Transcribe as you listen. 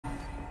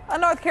A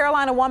North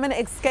Carolina woman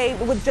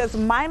escaped with just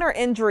minor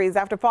injuries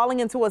after falling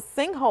into a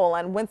sinkhole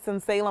at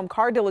Winston-Salem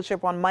car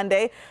dealership on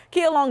Monday.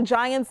 Kia Long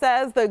Giant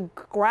says the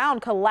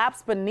ground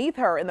collapsed beneath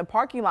her in the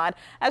parking lot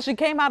as she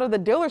came out of the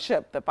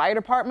dealership. The fire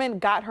department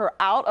got her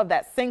out of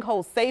that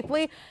sinkhole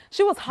safely.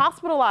 She was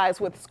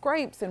hospitalized with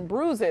scrapes and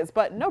bruises,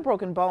 but no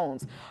broken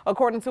bones.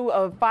 According to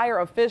a fire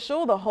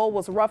official, the hole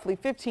was roughly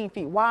 15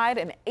 feet wide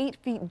and 8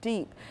 feet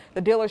deep.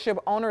 The dealership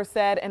owner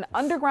said an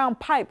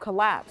underground pipe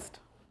collapsed.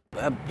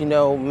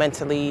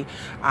 Mentally,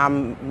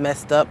 I'm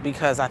messed up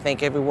because I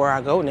think everywhere I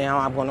go now,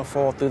 I'm going to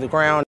fall through the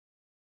ground.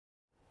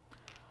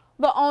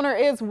 The owner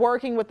is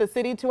working with the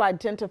city to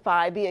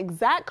identify the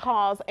exact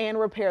cause and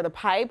repair the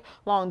pipe.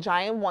 Long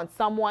Giant wants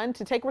someone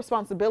to take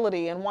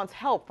responsibility and wants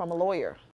help from a lawyer.